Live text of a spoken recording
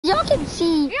Y'all can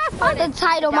see on the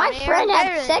title, my friend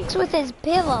had sex with his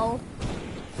pillow.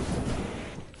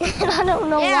 And I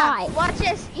don't know why. Watch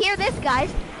this. Hear this,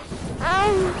 guys.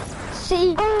 See,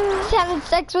 he's having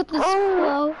sex with his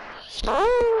pillow.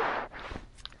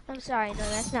 I'm sorry, no,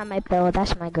 that's not my pillow.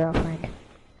 That's my girlfriend.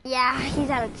 Yeah, he's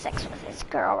having sex with his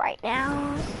girl right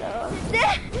now, so.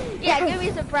 Yeah, give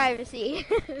me some privacy.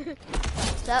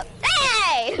 What's up?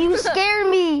 Hey! You scare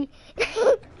me.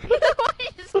 Why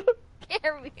you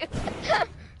scare me? How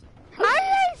did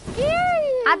I scare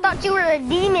you? I thought you were a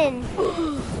demon.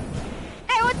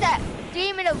 Hey, what the?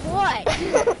 Demon of what?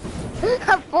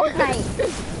 A Fortnite.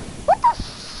 What the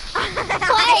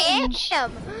I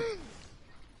am.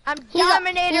 I'm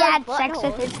Dominator. He had sex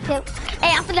with his pillow.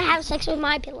 Hey, I'm gonna have sex with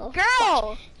my pillow.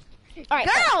 Girl! Alright,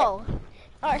 girl!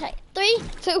 Alright, 3,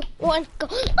 2, 1, go.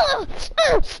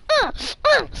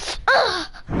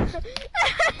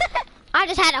 I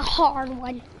just had a hard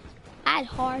one. I had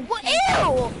hard. Well,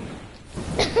 ew!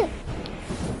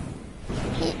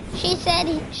 She said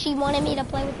she wanted me to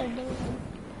play with her dude.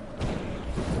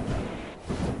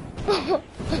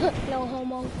 No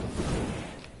homo.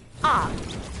 Ah.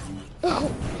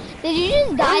 Did you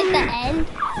just die at the end?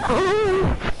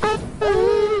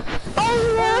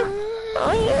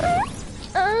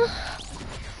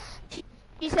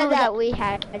 She said that we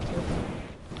had to.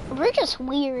 We're just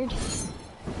weird.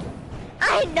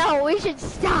 I know, we should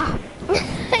stop.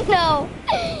 I know.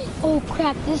 Oh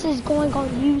crap, this is going on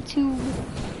YouTube.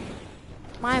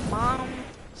 My mom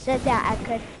said that I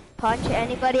could punch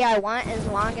anybody I want as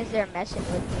long as they're messing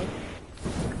with me.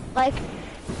 Like,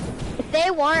 if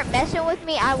they weren't messing with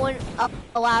me, I wouldn't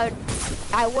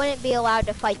be allowed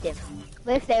to fight them.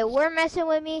 But if they were messing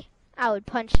with me, I would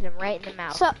punch them right in the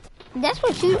mouth. So that's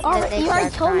what you already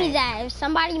told me that if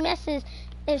somebody's messing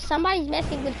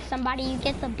with somebody, you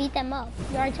get to beat them up.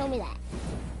 You already told me that.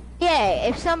 Yeah,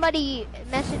 if somebody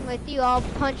messing with you, I'll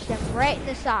punch them right in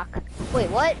the sock. Wait,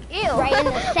 what? Ew. Right in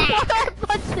the sack.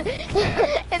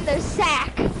 In the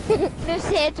sack. The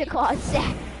Santa Claus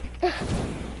sack.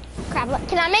 Crap, look,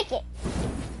 can I make it?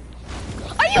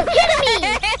 Are you kidding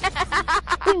me?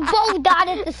 We both died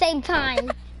at the same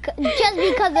time. Just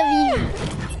because of you.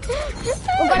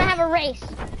 We're gonna have a race.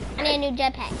 I need a new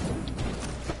jetpack.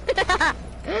 I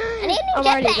need a new jetpack. I'm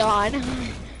already gone.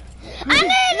 I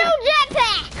need a new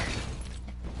jetpack.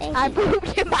 I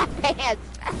pooped in my pants.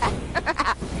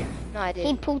 No, I didn't.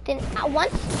 He pooped in.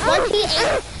 Once he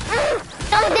ate.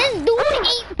 No, this dude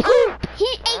ate poop. He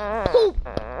ate poop.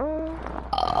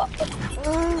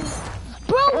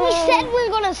 Bro, we said we were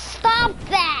gonna stop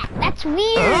that. That's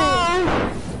weird.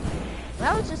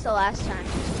 That was just the last time.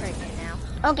 She's pregnant now.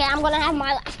 Okay, I'm gonna have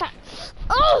my last time.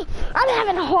 Oh, I'm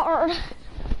having a hard.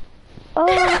 I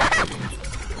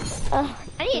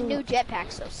need a new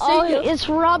jetpack, so see Oh, you. it's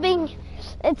rubbing.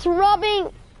 It's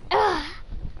rubbing.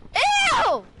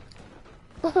 Ew!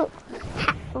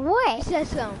 What? He says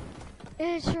so.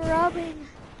 It's rubbing.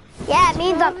 Yeah, it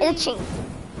means I'm itching.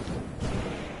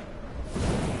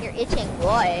 You're itching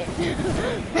what?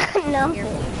 No.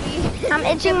 I'm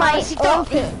itching my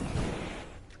armpit.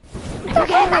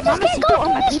 Okay, I just can't go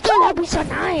through this door. That'd be so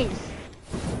nice.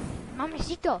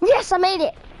 Mamacito. Yes, I made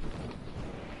it.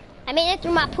 I made it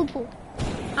through my poo-poo.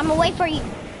 I'm gonna wait for you.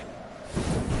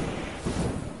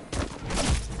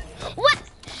 What?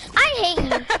 I hate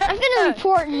you. I'm gonna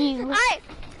report you.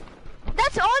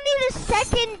 That's only the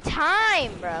second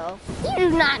time, bro. You do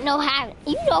not know how.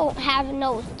 You don't have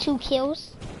no 2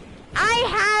 kills. I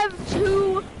have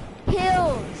 2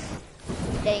 kills.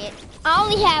 Dang it. I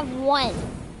only have 1.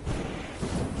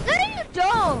 No, you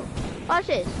don't. Watch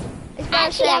this. I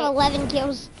actually have 11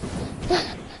 kills.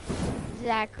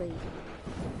 Exactly.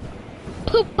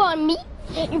 Poop on me.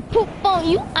 You poop on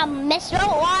you. I'm messing.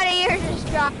 Don't lie to your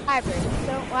subscribers.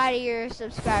 Don't lie to your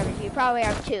subscribers. You probably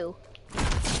have 2.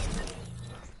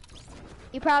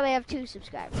 You probably have 2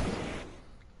 subscribers.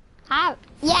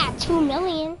 Yeah, 2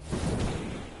 million.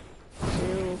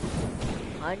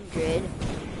 200,000.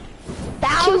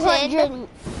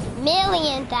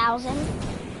 200,000,000.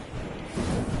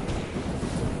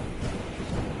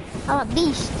 I'm a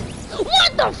beast.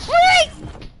 What the freak?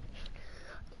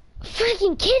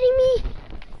 Freaking kidding me?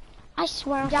 I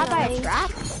swear I'm Got by a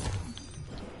trap?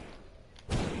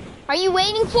 Are you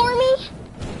waiting for me?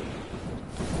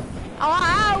 Oh,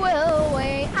 I will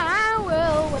wait. I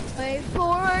will wait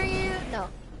for you. No,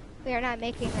 we are not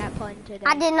making that pun today.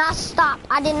 I did not stop.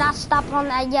 I did not stop on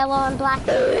that yellow and black.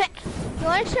 You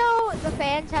want to show the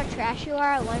fans how trash you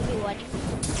are at 1v1?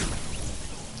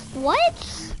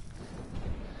 What?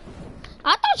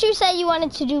 I thought you said you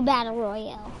wanted to do Battle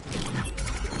Royale.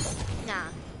 Nah.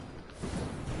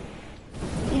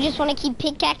 You just want to keep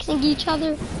pickaxing each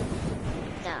other?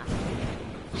 No.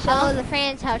 Show the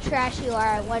fans how trash you are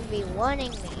at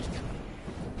 1v1ing me.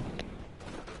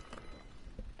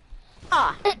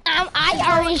 Ah, I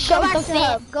already showed the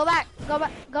fans. Go back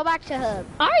to hub.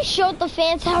 I already showed the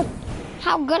fans how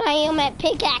good I am at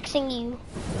pickaxing you.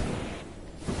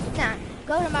 Nah,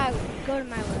 go to my loot.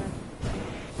 I'm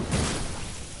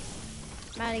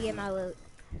about to get my loot.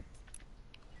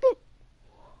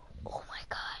 Oh my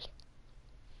god.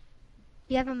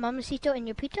 You have a mamacito in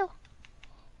your pito?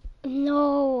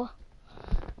 No.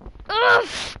 Ugh.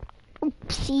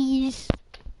 Oopsies.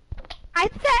 I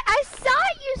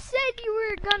thought you said you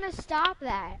were gonna stop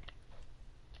that.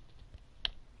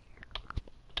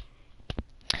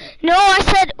 No, I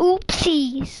said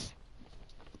oopsies.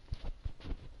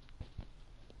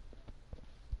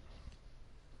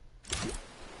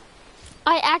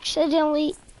 I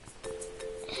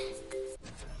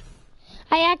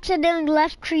accidentally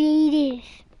left creative.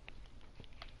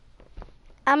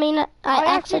 I mean, all you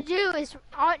have to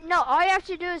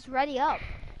do is ready up.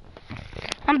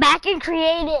 I'm back in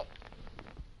creative.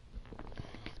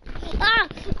 Ah!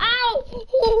 Ow!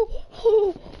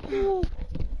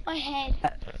 My head.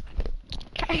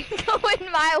 Go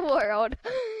in my world.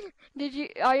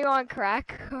 Are you on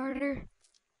crack, Carter?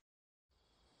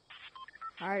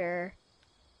 Carter.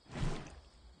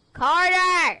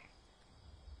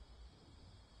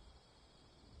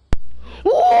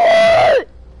 What?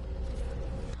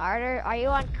 Carter, are you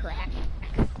on crack?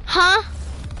 Huh?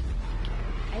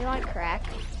 Are you on crack?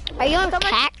 Are you on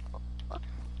cack?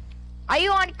 Are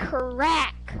you on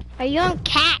crack? Are you on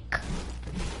cack?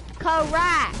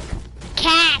 Crack.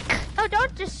 Cack. Oh,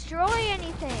 don't destroy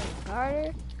anything,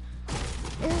 Carter.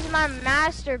 This is my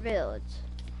master builds.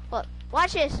 Look,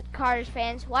 watch this, Carter's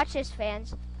fans. Watch this,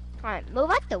 fans. Come on,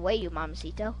 move out the way, you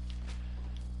mamacito.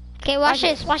 Okay, watch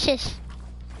this. Watch this.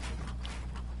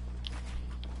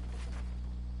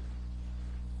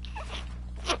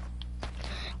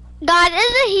 God,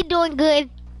 isn't he doing good?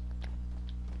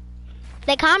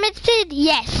 The comments did?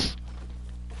 Yes.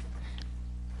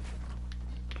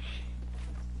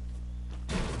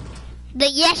 The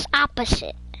yes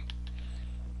opposite.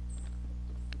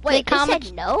 Wait, they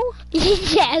said no?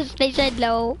 Yes, they said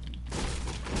no.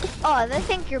 Oh, they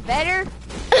think you're better?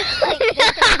 They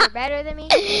think you're better than me?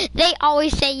 They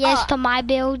always say yes to my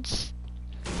builds.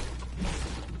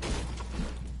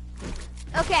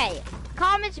 Okay,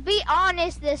 comments, be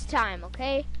honest this time,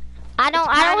 okay? I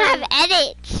don't have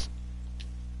edits.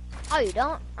 Oh, you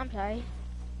don't? I'm sorry.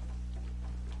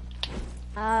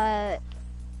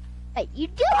 You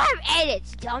do have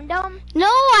edits, dum-dum. No,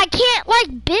 I can't,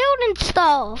 like, build and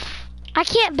stuff. I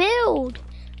can't build.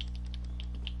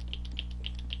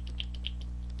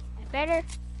 Better?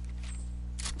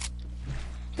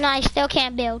 No, I still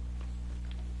can't build.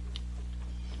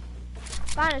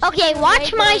 Fine, okay,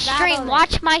 watch my stream.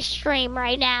 Watch my stream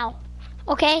right now.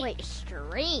 Okay? Wait,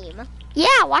 stream?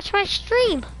 Yeah, watch my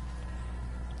stream.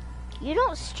 You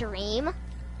don't stream.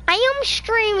 I am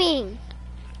streaming.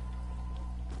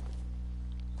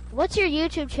 What's your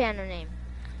YouTube channel name?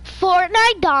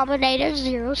 Fortnite Dominator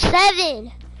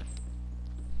 07.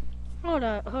 Hold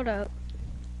up. Hold up.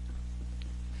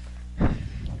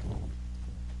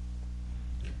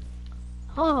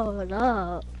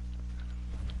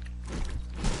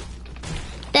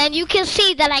 Then you can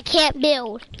see that I can't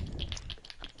build.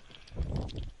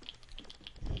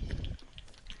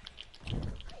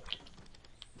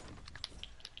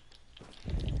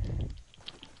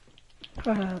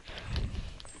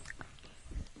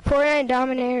 Fortnite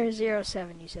Dominator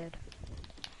 07, you said?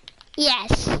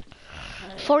 Yes.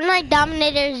 Fortnite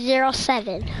Dominator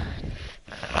 07.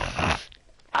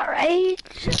 Alright.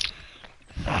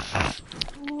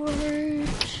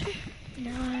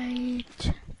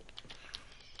 Fortnite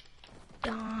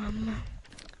Dom.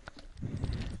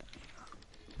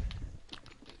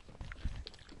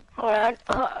 Alright.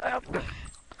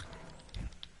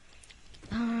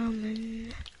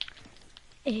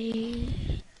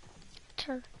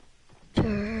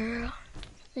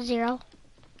 Zero.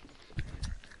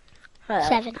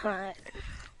 7. Right.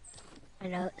 I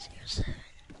know it's 07.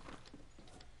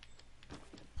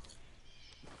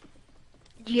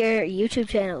 Your YouTube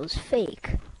channel is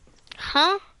fake.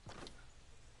 Huh?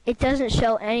 It doesn't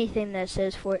show anything that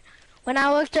says Fort. When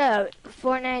I looked up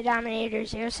Fortnite Dominator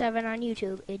 07 on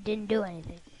YouTube, it didn't do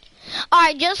anything.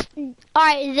 Alright,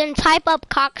 then type up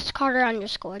Cox Carter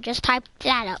 _. Just type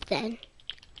that up then.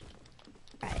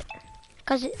 Alright.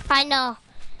 Cause I know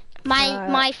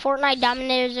my Fortnite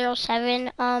Dominator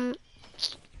 07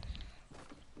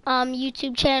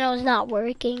 YouTube channel is not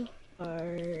working.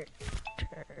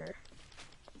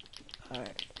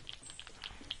 Alright.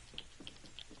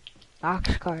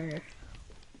 Cox Carter.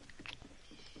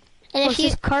 And This if you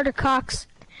is Carter Cox.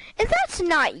 And that's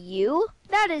not you.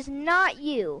 That is not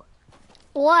you.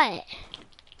 what?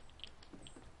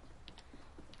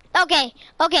 Okay,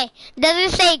 okay.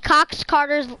 Does it say Cox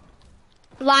Carter's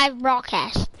live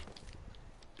broadcast?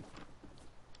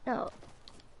 No.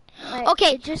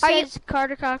 Okay, It just are you- says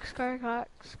Carter Cox, Carter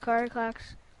Cox, Carter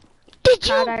Cox.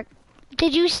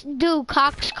 Did you do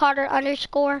Cox Carter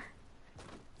underscore?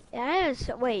 Yes.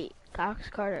 Wait. Cox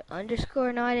Carter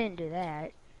underscore? No, I didn't do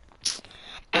that.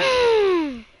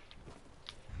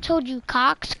 Told you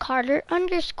Cox Carter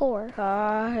underscore.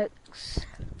 Cox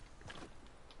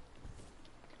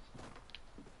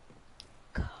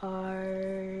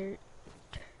Carter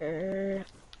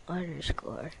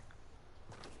underscore.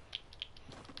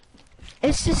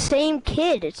 It's the same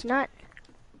kid. It's not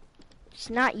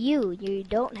you. You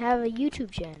don't have a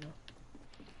YouTube channel.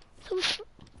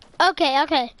 Okay.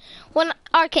 Okay.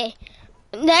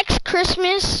 Next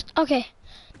Christmas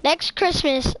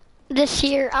this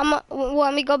year,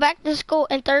 when we go back to school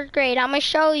in 3rd grade, I'm gonna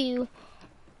show you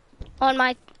on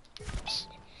my,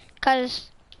 cause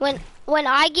when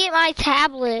I get my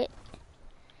tablet,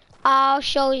 I'll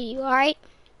show you. All right?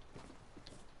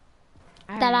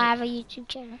 That I have a YouTube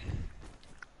channel.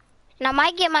 And I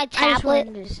might get my tablet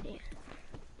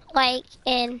like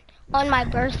on my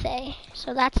birthday.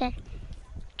 So that's in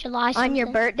July something. On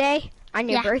your birthday? On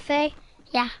your birthday?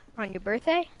 Yeah. On your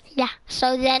birthday? Yeah.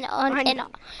 So then on your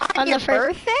the first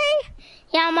birthday?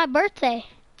 Yeah, on my birthday.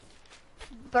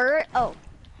 Oh,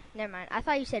 never mind. I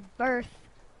thought you said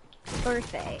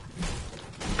birthday.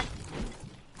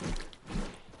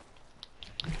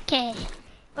 Okay.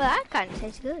 Well, that kind of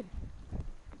tastes good.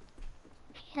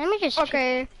 Let me just.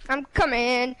 Okay, I'm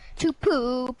coming to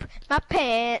poop my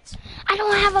pants. I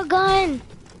don't have a gun.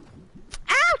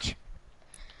 Ouch!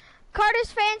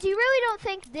 Carter's fans, you really don't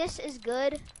think this is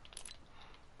good?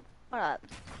 Hold up.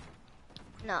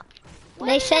 No.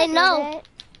 They say no.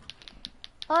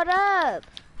 Hold up.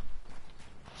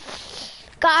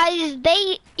 Guys,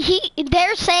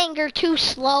 they're saying you're too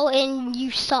slow and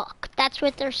you suck. That's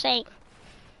what they're saying.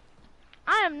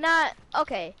 I am not.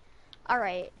 Okay.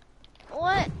 Alright.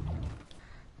 What?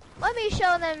 Let me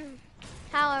show them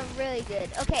how I'm really good.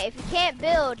 Okay, if you can't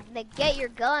build, then get your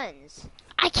guns.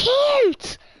 I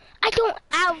can't. I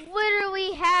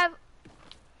literally have.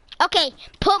 Okay,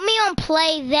 put me on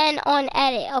play, then on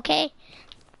edit, okay?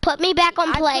 Put me back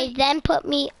on play, then put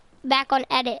me back on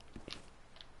edit.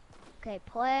 Okay,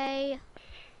 play.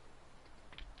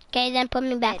 Okay, then put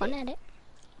me back on edit.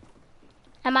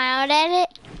 Am I on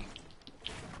edit?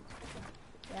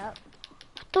 Yep.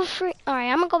 What the freak?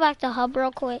 Alright, I'm gonna go back to hub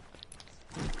real quick.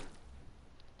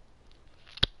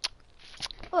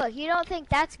 Look, you don't think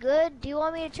that's good? Do you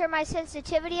want me to turn my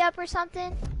sensitivity up or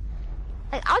something?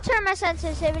 Like, I'll turn my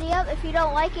sensitivity up if you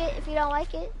don't like it.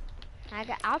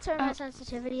 I'll turn my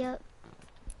sensitivity up.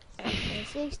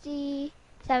 760,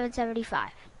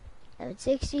 775.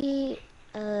 760,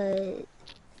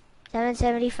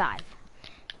 775.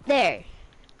 There.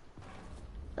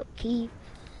 So keep,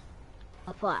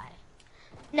 apply.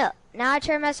 No, now I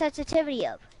turn my sensitivity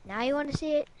up. Now you want to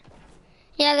see it?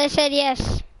 Yeah, they said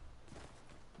yes.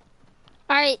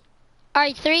 Alright,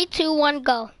 3, 2, 1,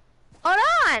 go. Hold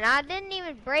on, I didn't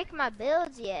even break my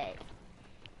builds yet.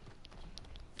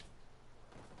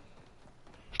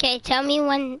 Okay, tell me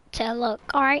when to look,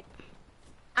 alright?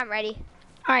 I'm ready.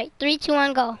 Alright, 3, 2,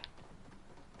 1, go.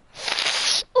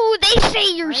 Ooh, they say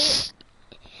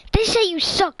you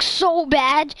suck so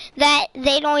bad that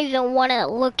they don't even want to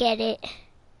look at it.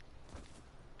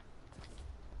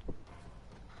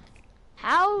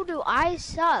 How do I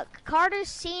suck? Carter's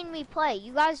seen me play.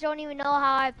 You guys don't even know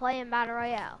how I play in Battle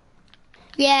Royale.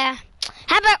 Yeah.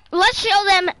 How about, let's show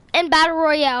them in Battle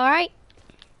Royale, alright?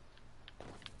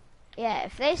 Yeah,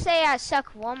 if they say I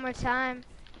suck one more time,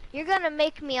 you're gonna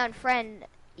make me unfriend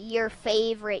your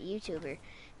favorite YouTuber.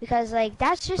 Because, like,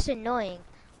 that's just annoying.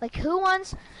 Like, who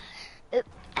wants...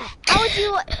 how would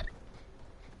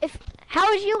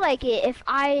you like it if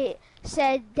I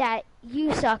said that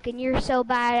you suck and you're so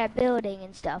bad at building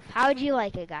and stuff? How would you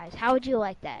like it, guys? How would you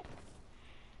like that?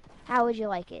 How would you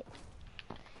like it?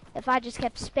 If I just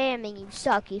kept spamming, you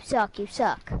suck, you suck, you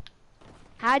suck.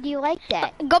 How do you like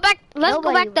that? Go back, let's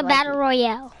go back to like Battle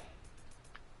Royale.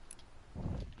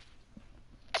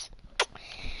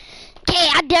 Okay,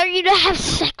 I dare you to have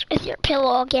sex with your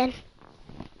pillow again.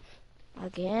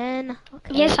 Again?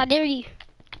 Okay. Yes, I dare you.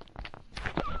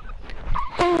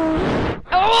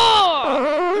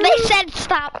 Oh! They said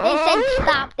stop. They said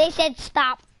stop. They said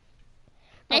stop.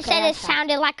 They said it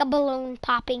sounded like a balloon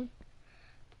popping.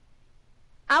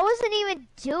 I wasn't even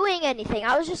doing anything.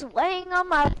 I was just laying on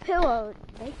my pillow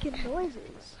making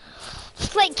noises.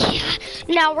 It's like,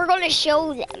 now we're gonna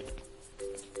show them.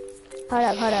 Hold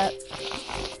up.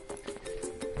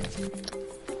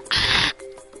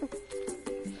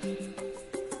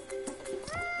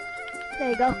 There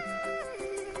you go.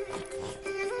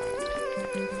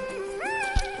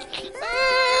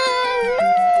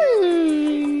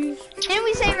 Didn't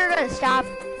we say we were gonna stop?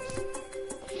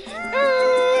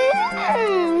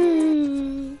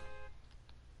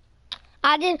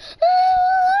 I did.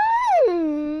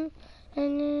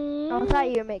 I thought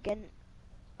you were making.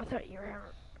 I thought you were.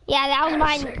 Yeah, that was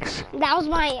my. That was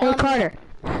my. Hey Carter.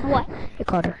 What? Hey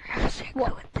Carter.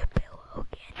 What? With the pillow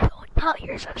again. Don't tell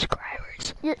your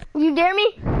subscribers. You dare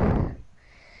me?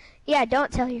 Yeah,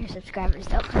 don't tell your subscribers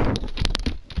though.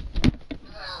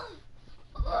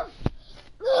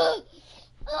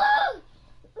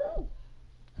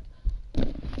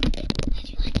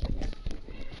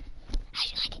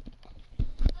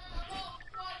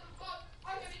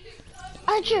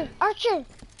 Archer.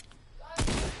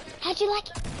 How'd you like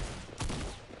it?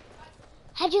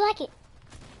 How'd you like it?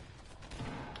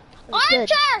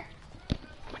 Archer!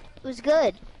 It was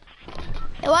good.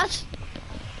 It was.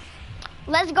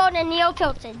 Let's go to Neo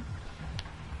Tilted.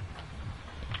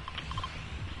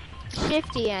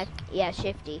 Shifty, yeah,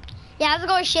 Shifty. Yeah, let's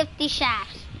go to Shifty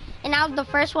Shafts. And I was the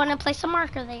first one to place a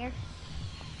marker there.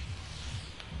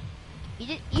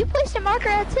 You placed a marker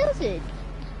at Tilted.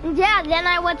 Yeah, then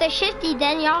I went to Shifty,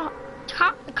 then y'all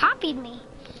copied me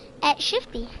at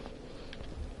Shifty.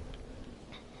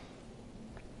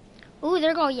 Ooh,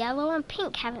 there go yellow and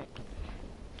pink, haven't.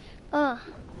 All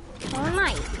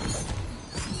night.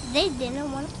 They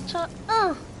didn't want to,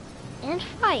 and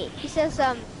fight. He says,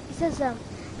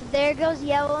 there goes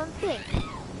yellow and pink.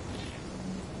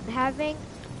 Having,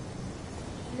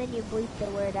 and then you bleep the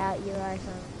word out, you are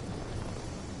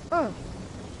some.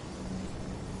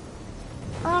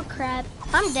 Oh crap.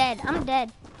 I'm dead.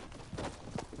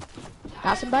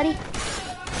 Got somebody?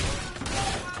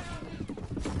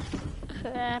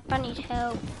 Crap, I need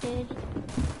help, dude.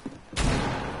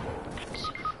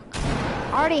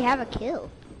 I already have a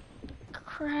kill.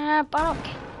 Crap, I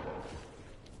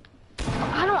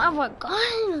don't have a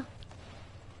gun.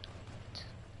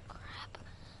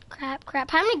 Crap.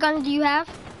 How many guns do you have?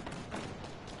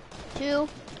 2.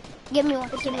 Give me one.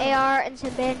 It's an AR and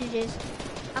some bandages.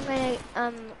 I'm gonna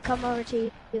come over to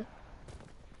you.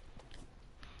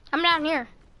 I'm down here.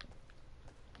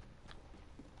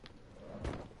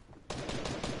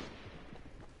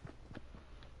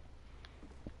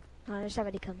 Oh, there's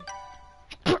somebody coming.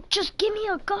 Just give me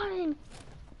a gun.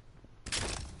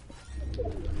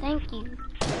 Thank you.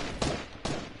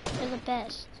 You're the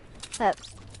best.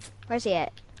 Where's he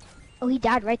at? Oh, he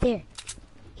died right there.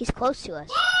 He's close to us.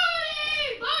 Body!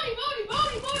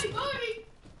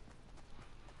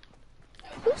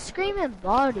 Who's screaming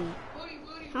body?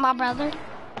 My brother.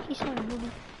 He's saying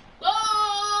booty.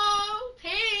 Oh,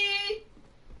 hey!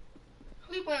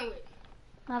 Who you playing with?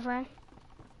 My friend.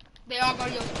 They all go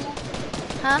to your school?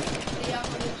 Huh? They all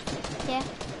go to your school? Yeah.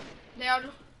 They all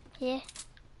do? Yeah.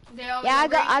 They all Yeah,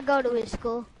 go I go to his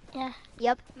school. Yeah.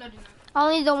 Yep. No, do not.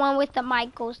 Only the one with the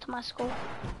mic goes to my school.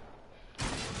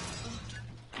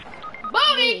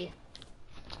 Body!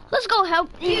 Let's go help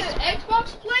He's these. an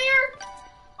Xbox player?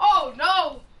 Oh,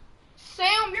 no.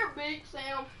 Sam, you're big,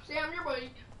 Sam. Sam, you're big.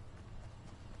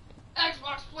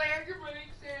 Xbox player, you're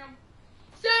big, Sam.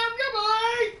 Sam, you're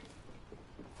big!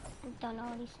 I don't know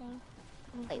what he's saying.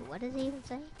 Wait, what does he even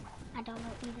say? I don't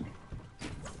know either.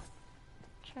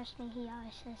 Trust me, he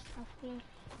always says stuff weird.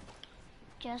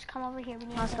 Just come over here.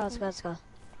 Let's go.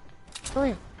 Go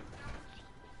in.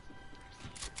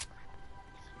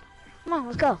 Come on,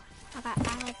 let's go. I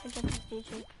have to get this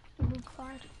dude's blue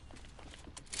card.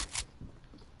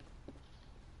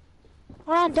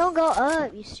 Hold on, don't go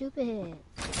up, you stupid.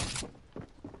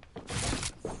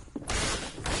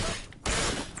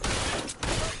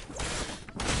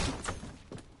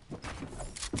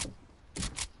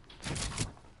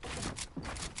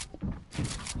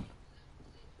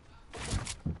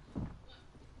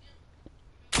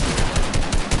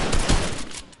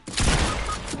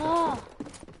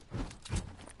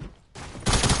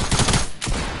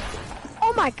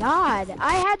 Oh my god,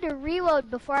 I had to reload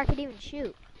before I could even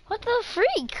shoot. What the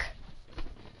freak?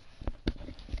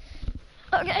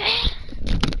 Okay.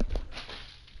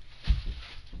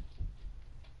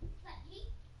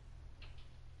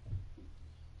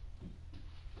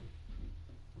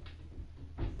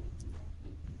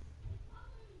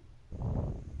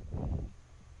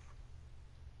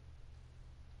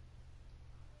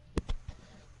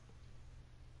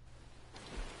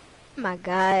 my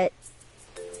god.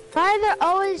 Why are there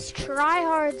always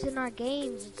tryhards in our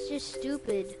games? It's just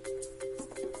stupid.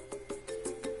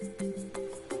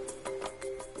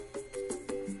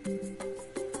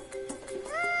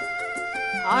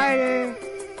 Harder.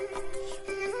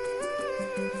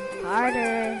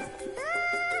 Harder.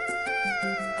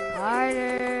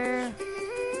 Harder.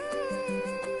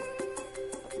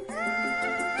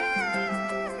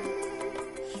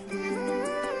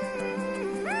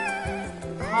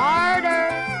 Harder.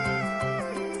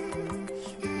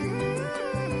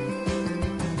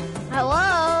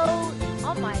 Hello?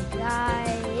 Oh my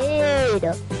god.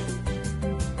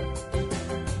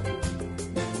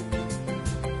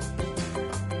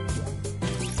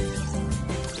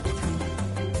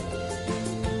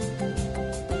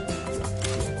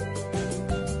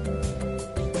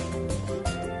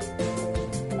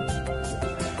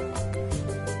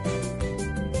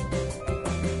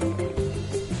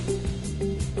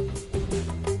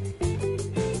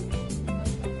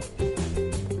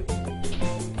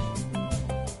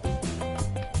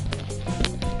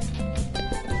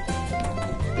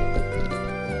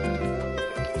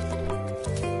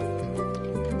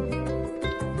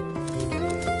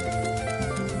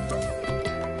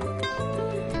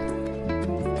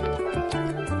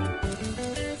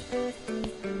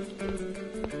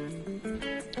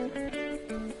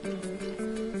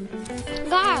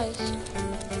 Guys,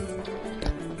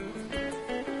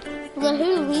 let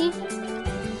who leave?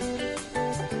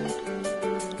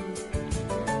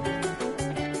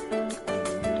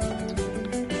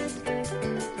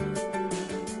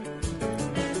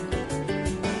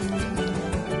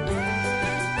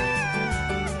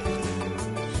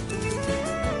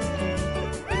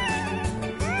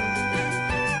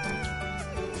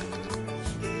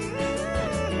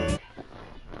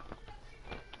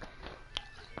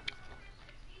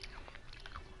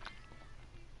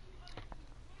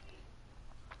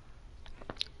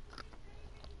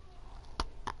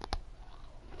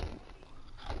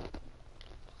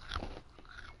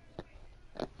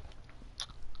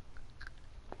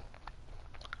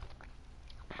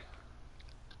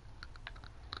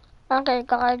 Okay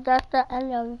guys, that's the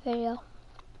end of the video.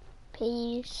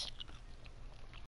 Peace.